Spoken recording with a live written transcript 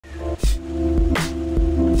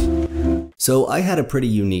So I had a pretty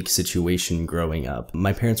unique situation growing up.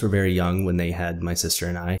 My parents were very young when they had my sister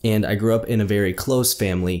and I grew up in a very close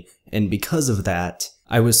family, and because of that,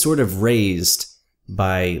 I was sort of raised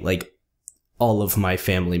by, like, all of my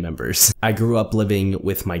family members. I grew up living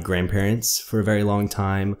with my grandparents for a very long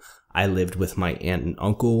time. I lived with my aunt and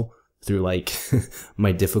uncle through, like,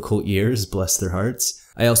 my difficult years, bless their hearts.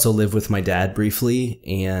 I also lived with my dad briefly,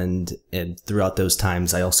 and throughout those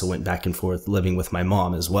times, I also went back and forth living with my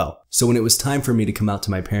mom as well. So when it was time for me to come out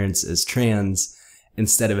to my parents as trans,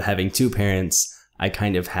 instead of having 2 parents, I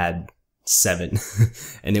kind of had 7.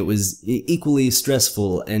 And it was equally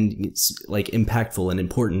stressful and, like, impactful and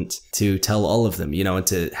important to tell all of them, you know, and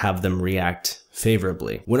to have them react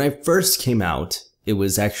favorably. When I first came out, it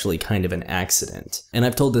was actually kind of an accident. And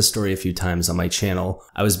I've told this story a few times on my channel.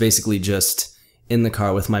 I was basically just in the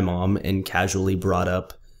car with my mom and casually brought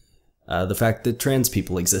up the fact that trans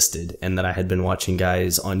people existed and that I had been watching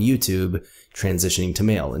guys on YouTube transitioning to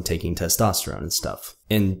male and taking testosterone and stuff.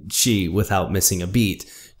 And she, without missing a beat,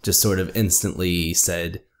 just sort of instantly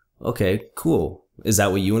said, "Okay, cool. Is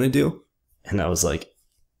that what you want to do?" And I was like,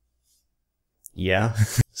 yeah.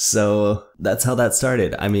 So that's how that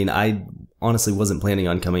started. I mean, I honestly wasn't planning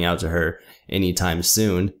on coming out to her anytime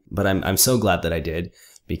soon, but I'm so glad that I did,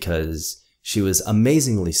 because she was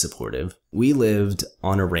amazingly supportive. We lived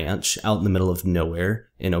on a ranch out in the middle of nowhere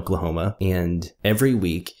in Oklahoma, and every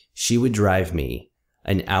week she would drive me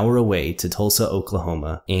an hour away to Tulsa,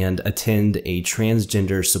 Oklahoma, and attend a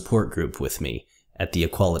transgender support group with me at the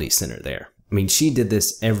Equality Center there. I mean, she did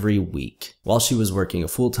this every week while she was working a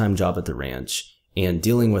full-time job at the ranch and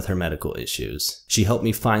dealing with her medical issues. She helped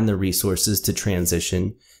me find the resources to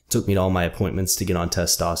transition, took me to all my appointments to get on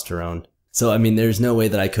testosterone. So, I mean, there's no way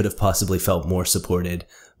that I could have possibly felt more supported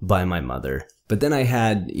by my mother. But then I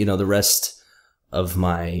had, you know, the rest of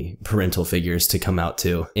my parental figures to come out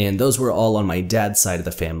to. And those were all on my dad's side of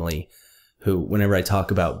the family, who, whenever I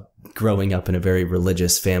talk about growing up in a very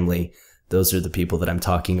religious family, those are the people that I'm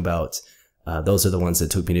talking about. Those are the ones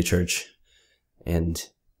that took me to church and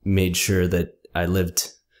made sure that I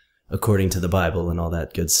lived according to the Bible and all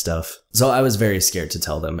that good stuff. So I was very scared to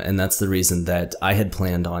tell them, and that's the reason that I had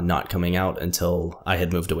planned on not coming out until I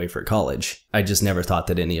had moved away for college. I just never thought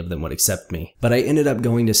that any of them would accept me. But I ended up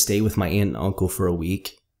going to stay with my aunt and uncle for a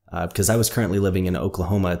week, because I was currently living in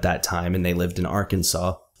Oklahoma at that time, and they lived in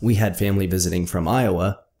Arkansas. We had family visiting from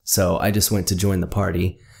Iowa, so I just went to join the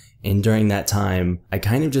party. And during that time, I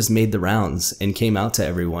kind of just made the rounds and came out to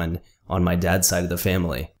everyone on my dad's side of the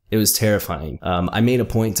family. It was terrifying. I made a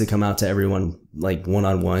point to come out to everyone, like,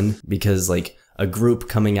 one-on-one, because, like, a group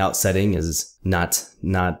coming out setting is not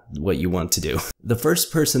what you want to do. The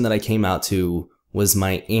first person that I came out to was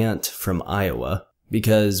my aunt from Iowa,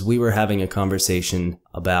 because we were having a conversation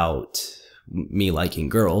about me liking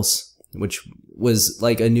girls, which was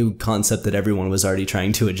like a new concept that everyone was already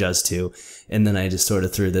trying to adjust to, and then I just sort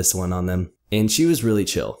of threw this one on them. And she was really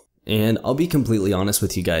chill. And I'll be completely honest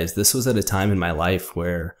with you guys, this was at a time in my life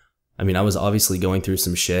where, I mean, I was obviously going through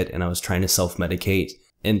some shit and I was trying to self-medicate.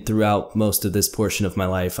 And throughout most of this portion of my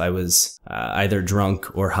life, I was either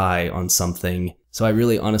drunk or high on something. So I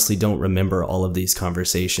really honestly don't remember all of these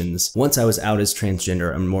conversations. Once I was out as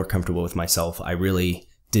transgender and more comfortable with myself, I really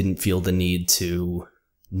didn't feel the need to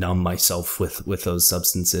numb myself with those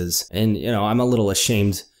substances. And, you know, I'm a little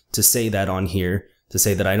ashamed to say that on here, to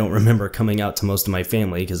say that I don't remember coming out to most of my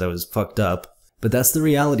family because I was fucked up. But that's the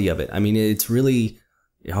reality of it. I mean, it's really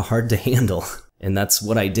hard to handle, and that's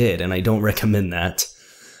what I did, and I don't recommend that.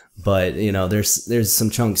 But, you know, there's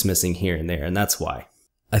some chunks missing here and there, and that's why.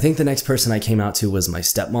 I think the next person I came out to was my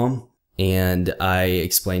stepmom, and I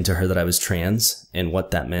explained to her that I was trans and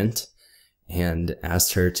what that meant, and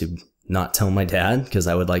asked her to not tell my dad because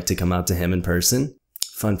I would like to come out to him in person.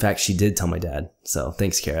 Fun fact, she did tell my dad, so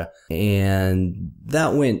thanks, Kara. And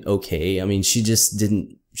that went okay. I mean, she was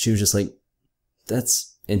just like, that's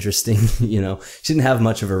interesting, you know. She didn't have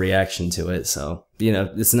much of a reaction to it, so, you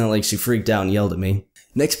know, it's not like she freaked out and yelled at me.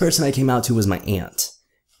 Next person I came out to was my aunt,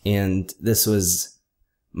 and this was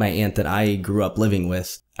my aunt that I grew up living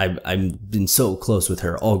with. I've been so close with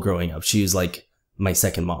her all growing up. She was like my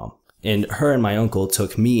second mom, and her and my uncle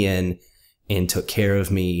took me in and took care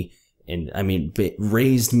of me, and I mean,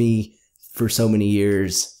 raised me for so many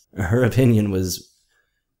years. Her opinion was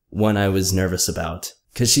one I was nervous about,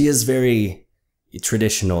 because she is very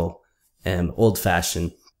traditional and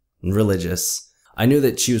old-fashioned and religious. I knew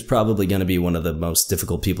that she was probably going to be one of the most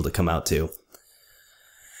difficult people to come out to.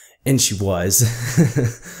 And she was.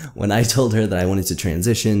 When I told her that I wanted to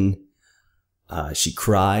transition, she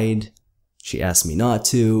cried. She asked me not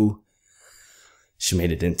to. She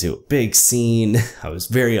made it into a big scene. I was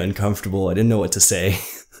very uncomfortable. I didn't know what to say.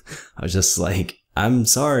 I was just like, I'm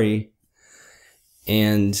sorry.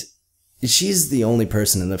 And she's the only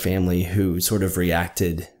person in the family who sort of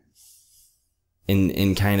reacted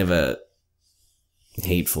in kind of a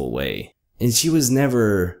hateful way. And she was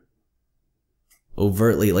never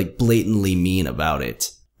overtly, like, blatantly mean about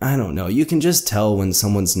it. I don't know. You can just tell when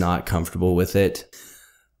someone's not comfortable with it.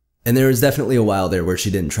 And there was definitely a while there where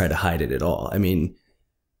she didn't try to hide it at all. I mean,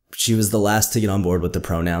 she was the last to get on board with the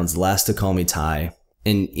pronouns, the last to call me Ty.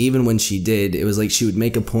 And even when she did, it was like she would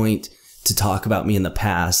make a point to talk about me in the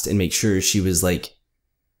past and make sure she was, like,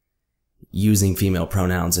 using female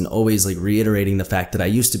pronouns and always, like, reiterating the fact that I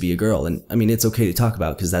used to be a girl. And I mean, it's okay to talk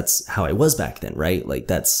about because that's how I was back then, right? Like,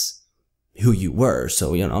 that's who you were.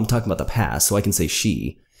 So, you know, I'm talking about the past, so I can say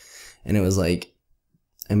she. And it was like,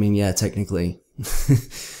 I mean, yeah, technically,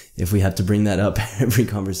 if we have to bring that up every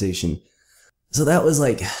conversation. So that was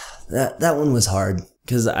like, that one was hard.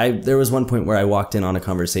 Because there was one point where I walked in on a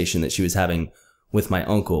conversation that she was having with my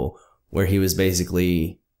uncle, where he was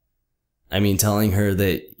basically, I mean, telling her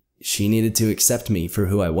that she needed to accept me for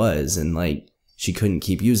who I was, and, like, she couldn't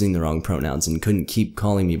keep using the wrong pronouns and couldn't keep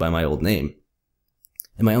calling me by my old name.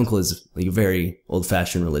 And my uncle is, like, a very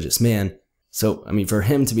old-fashioned religious man. So, I mean, for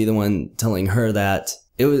him to be the one telling her that,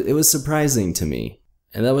 it was surprising to me.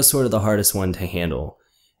 And that was sort of the hardest one to handle.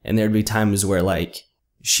 And there'd be times where, like,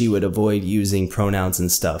 she would avoid using pronouns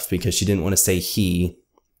and stuff because she didn't want to say he.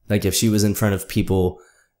 Like, if she was in front of people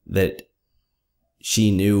that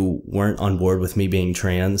she knew weren't on board with me being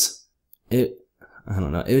trans, I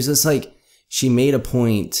don't know. It was just like, she made a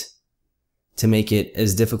point to make it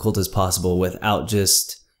as difficult as possible without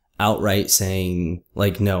just outright saying,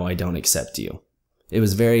 like, no, I don't accept you. It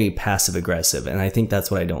was very passive aggressive, and I think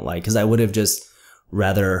that's what I don't like, because I would have just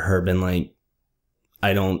rather her been like,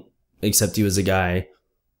 I don't accept you as a guy,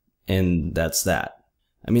 and that's that.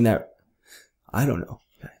 I mean, I don't know,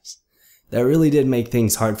 guys. That really did make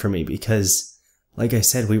things hard for me because, like I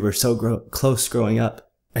said, we were so close growing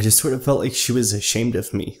up. I just sort of felt like she was ashamed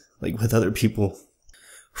of me, like with other people.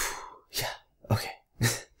 Yeah, okay.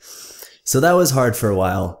 So that was hard for a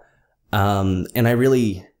while. And I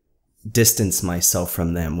really distanced myself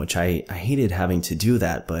from them, which I hated having to do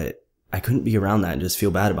that, but I couldn't be around that and just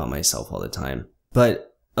feel bad about myself all the time.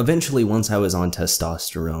 But eventually, once I was on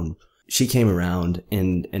testosterone, she came around,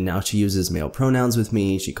 and now she uses male pronouns with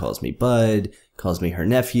me. She calls me bud, calls me her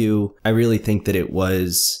nephew. I really think that it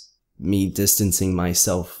was me distancing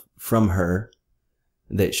myself from her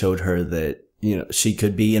that showed her that, you know, she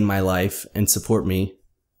could be in my life and support me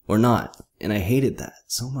or not. And I hated that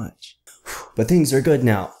so much. But things are good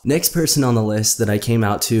now. Next person on the list that I came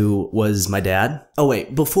out to was my dad. Oh wait,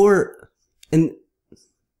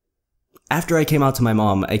 after I came out to my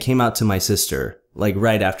mom, I came out to my sister, like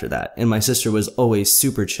right after that. And my sister was always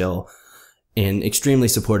super chill and extremely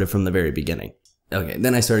supportive from the very beginning. Okay,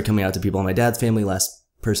 then I started coming out to people in my dad's family. Last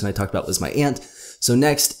person I talked about was my aunt. So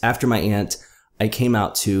next, after my aunt, I came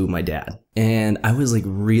out to my dad. And I was, like,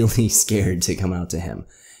 really scared to come out to him.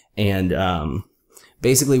 And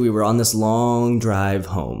basically, we were on this long drive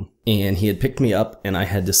home. And he had picked me up, and I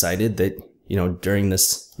had decided that, you know, during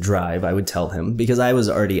this drive, I would tell him. Because I was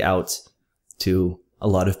already out to a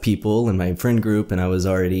lot of people in my friend group, and I was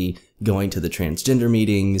already going to the transgender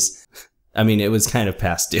meetings. I mean, it was kind of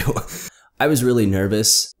past due. I was really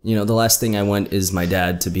nervous. You know, the last thing I want is my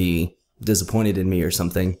dad to be disappointed in me or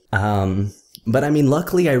something. But I mean,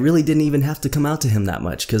 luckily, I really didn't even have to come out to him that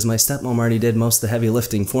much because my stepmom already did most of the heavy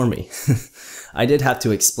lifting for me. I did have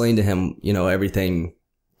to explain to him, you know, everything,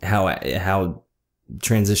 how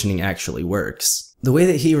transitioning actually works. The way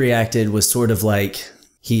that he reacted was sort of like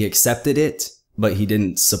he accepted it, but he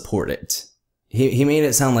didn't support it. He made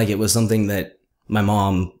it sound like it was something that my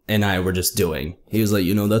mom and I were just doing. He was like,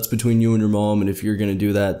 you know, that's between you and your mom, and if you're gonna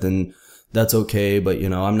do that, then that's okay, but, you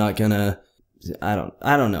know, I'm not gonna, I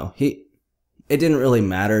don't know. It didn't really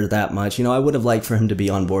matter that much. You know, I would have liked for him to be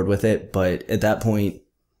on board with it, but at that point,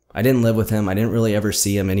 I didn't live with him. I didn't really ever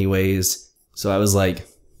see him anyways. So I was like,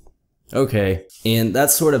 okay. And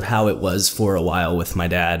that's sort of how it was for a while with my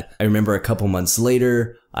dad. I remember a couple months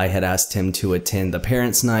later, I had asked him to attend the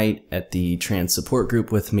parents' night at the trans support group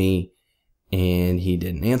with me, and he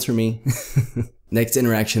didn't answer me. Next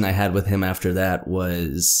interaction I had with him after that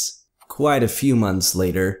was quite a few months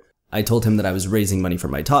later. I told him that I was raising money for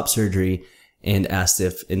my top surgery and asked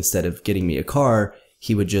if instead of getting me a car,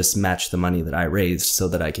 he would just match the money that I raised so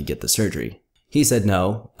that I could get the surgery. He said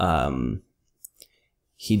no.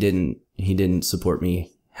 He didn't support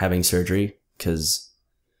me having surgery because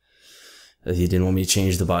he didn't want me to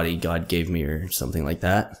change the body God gave me or something like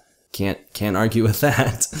that. Can't argue with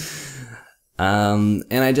that. And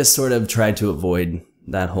I just sort of tried to avoid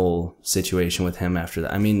that whole situation with him after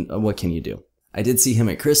that. I mean, what can you do? I did see him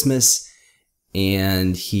at Christmas,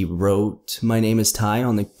 and he wrote "My name is Ty"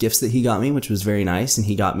 on the gifts that he got me, which was very nice. And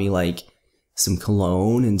he got me like some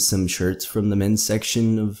cologne and some shirts from the men's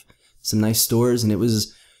section of some nice stores, and it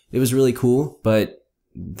was really cool. But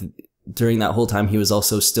during that whole time, he was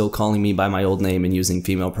also still calling me by my old name and using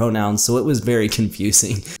female pronouns, so it was very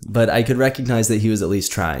confusing. But I could recognize that he was at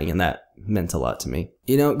least trying, and that meant a lot to me.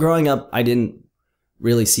 You know, growing up, I didn't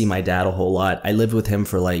really see my dad a whole lot. I lived with him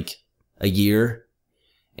for like a year,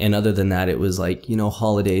 and other than that, it was like, you know,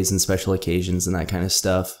 holidays and special occasions and that kind of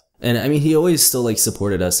stuff. And I mean, he always still like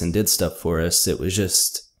supported us and did stuff for us. It was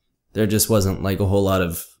just, there just wasn't like a whole lot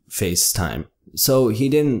of FaceTime. So he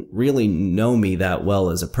didn't really know me that well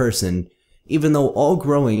as a person, even though all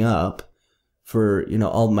growing up, for, you know,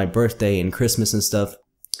 all my birthday and Christmas and stuff,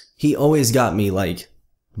 he always got me like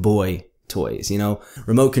boy toys, you know,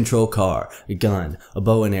 remote control car, a gun, a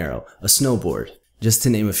bow and arrow, a snowboard, just to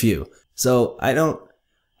name a few. So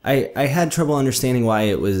I had trouble understanding why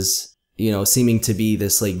it was, you know, seeming to be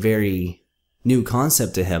this like very new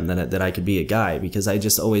concept to him that I could be a guy, because I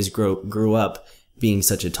just always grew up being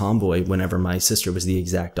such a tomboy whenever my sister was the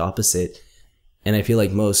exact opposite. And I feel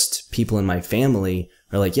like most people in my family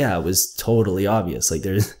are like, yeah, it was totally obvious. Like,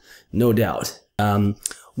 there's no doubt.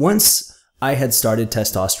 Once I had started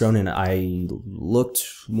testosterone and I looked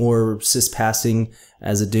more cis-passing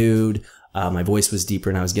as a dude, my voice was deeper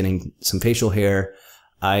and I was getting some facial hair,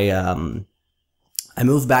 I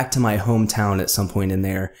moved back to my hometown at some point in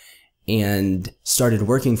there and started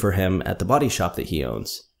working for him at the body shop that he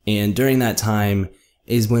owns. And during that time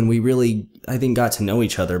is when we really, I think, got to know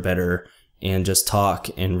each other better and just talk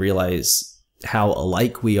and realize how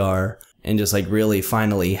alike we are, and just like really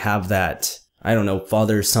finally have that, I don't know,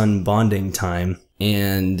 father-son bonding time.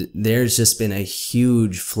 And there's just been a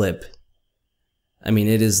huge flip. I mean,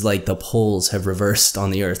 it is like the poles have reversed on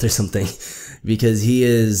the earth or something, because he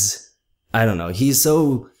is, I don't know, he's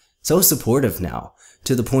so supportive now,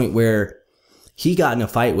 to the point where he got in a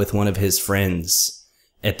fight with one of his friends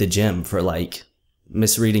at the gym for like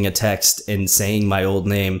misreading a text and saying my old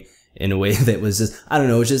name in a way that was just, I don't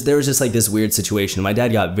know, there was just like this weird situation. My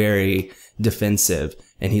dad got very defensive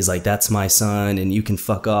and he's like, "That's my son and you can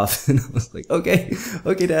fuck off." And I was like, okay,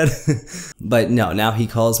 dad. But no, now he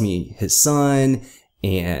calls me his son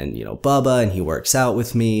and, you know, Bubba, and he works out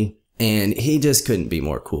with me, and he just couldn't be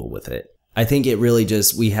more cool with it. I think it really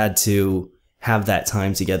just, we had to have that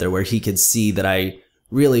time together where he could see that I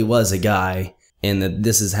really was a guy and that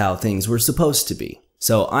this is how things were supposed to be.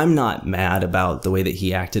 So I'm not mad about the way that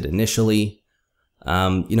he acted initially.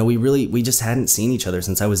 You know, we just hadn't seen each other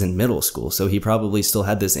since I was in middle school. So he probably still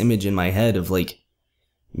had this image in my head of like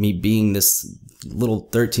me being this little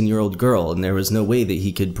 13-year-old girl. And there was no way that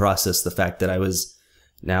he could process the fact that I was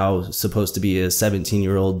now supposed to be a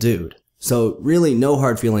 17-year-old dude. So really no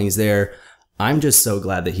hard feelings there. I'm just so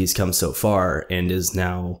glad that he's come so far and is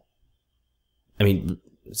now, I mean,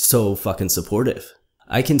 so fucking supportive.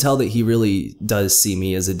 I can tell that he really does see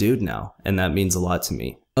me as a dude now, and that means a lot to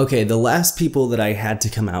me. Okay, the last people that I had to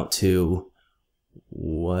come out to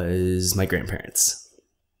was my grandparents.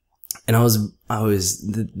 And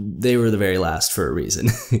they were the very last for a reason,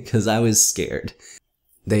 because I was scared.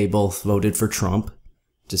 They both voted for Trump,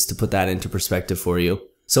 just to put that into perspective for you.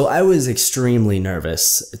 So I was extremely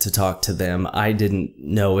nervous to talk to them. I didn't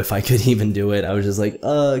know if I could even do it. I was just like,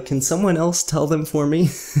 can someone else tell them for me?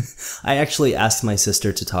 I actually asked my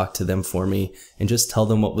sister to talk to them for me and just tell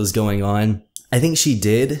them what was going on. I think she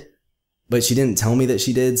did, but she didn't tell me that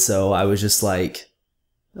she did, so I was just like,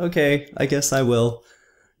 okay, I guess I will.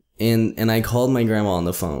 And I called my grandma on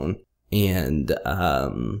the phone, and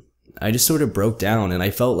I just sort of broke down, and I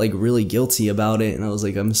felt like really guilty about it, and I was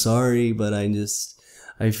like, I'm sorry, but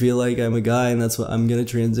I feel like I'm a guy and that's what I'm gonna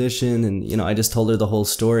transition. And, you know, I just told her the whole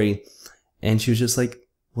story, and she was just like,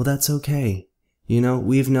 well, that's okay. You know,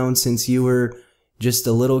 we've known since you were just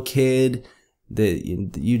a little kid that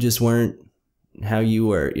you just weren't how you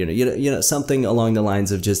were, you know, something along the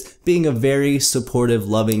lines of just being a very supportive,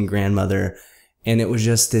 loving grandmother. And it was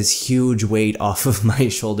just this huge weight off of my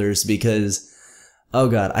shoulders because, oh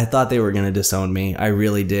God, I thought they were gonna disown me. I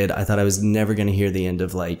really did. I thought I was never gonna hear the end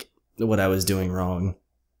of like what I was doing wrong.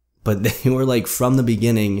 But they were like, from the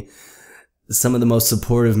beginning, some of the most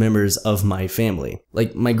supportive members of my family.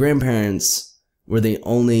 Like, my grandparents were the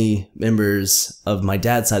only members of my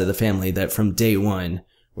dad's side of the family that from day one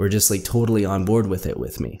were just like totally on board with it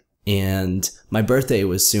with me. And my birthday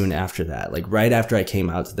was soon after that. Like right after I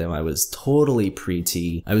came out to them, I was totally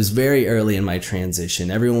pre-T. I was very early in my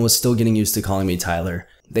transition. Everyone was still getting used to calling me Tyler.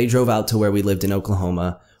 They drove out to where we lived in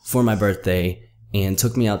Oklahoma for my birthday and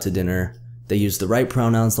took me out to dinner. They used the right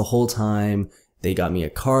pronouns the whole time. They got me a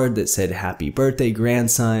card that said, "Happy birthday,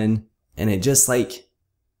 grandson." And it just like,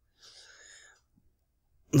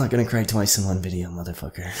 I'm not gonna cry twice in one video,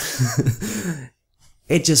 motherfucker.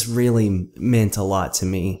 It just really meant a lot to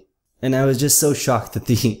me. And I was just so shocked that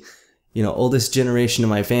the, oldest generation of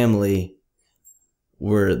my family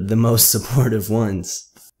were the most supportive ones.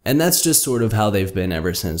 And that's just sort of how they've been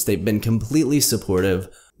ever since. They've been completely supportive.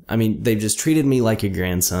 I mean, they've just treated me like a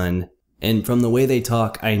grandson. And from the way they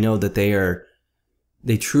talk, I know that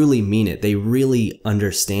they truly mean it. They really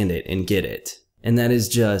understand it and get it. And that is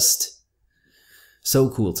just so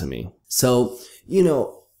cool to me. So,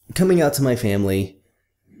 coming out to my family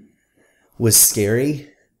was scary.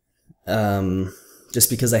 Just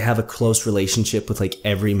because I have a close relationship with like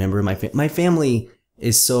every member of my family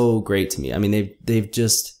is so great to me. I mean,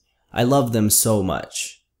 I love them so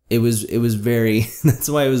much. It was very, that's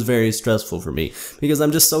why it was very stressful for me, because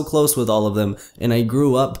I'm just so close with all of them, and I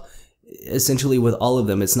grew up essentially with all of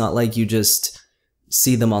them. It's not like you just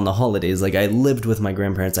see them on the holidays. Like, I lived with my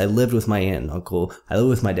grandparents, I lived with my aunt and uncle, I lived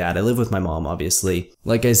with my dad, I lived with my mom, obviously.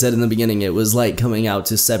 Like I said in the beginning, it was like coming out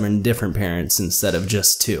to 7 different parents instead of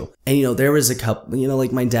just 2. And there was a couple,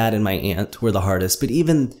 like my dad and my aunt were the hardest, but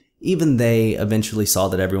even they eventually saw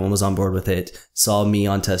that everyone was on board with it, saw me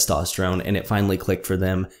on testosterone, and it finally clicked for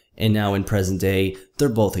them. And now in present day, they're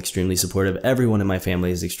both extremely supportive. Everyone in my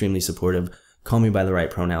family is extremely supportive. Call me by the right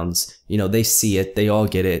pronouns. They see it, they all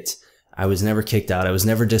get it. I was never kicked out. I was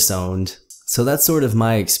never disowned. So that's sort of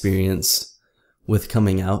my experience with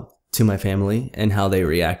coming out to my family and how they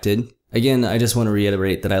reacted. Again, I just want to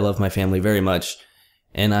reiterate that I love my family very much,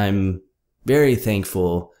 and I'm very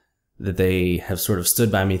thankful that they have sort of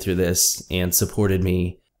stood by me through this and supported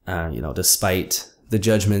me, despite the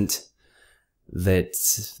judgment that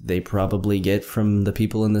they probably get from the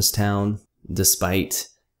people in this town, despite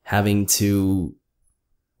having to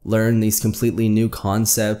learn these completely new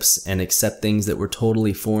concepts and accept things that were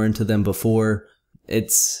totally foreign to them before.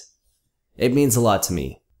 It means a lot to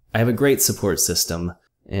me. I have a great support system,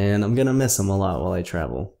 and I'm gonna miss them a lot while I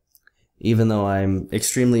travel. Even though I'm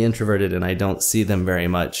extremely introverted and I don't see them very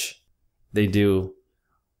much, they're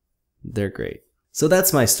great. So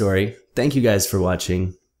that's my story. Thank you guys for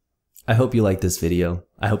watching. I hope you liked this video.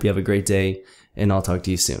 I hope you have a great day, and I'll talk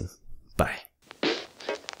to you soon. Bye.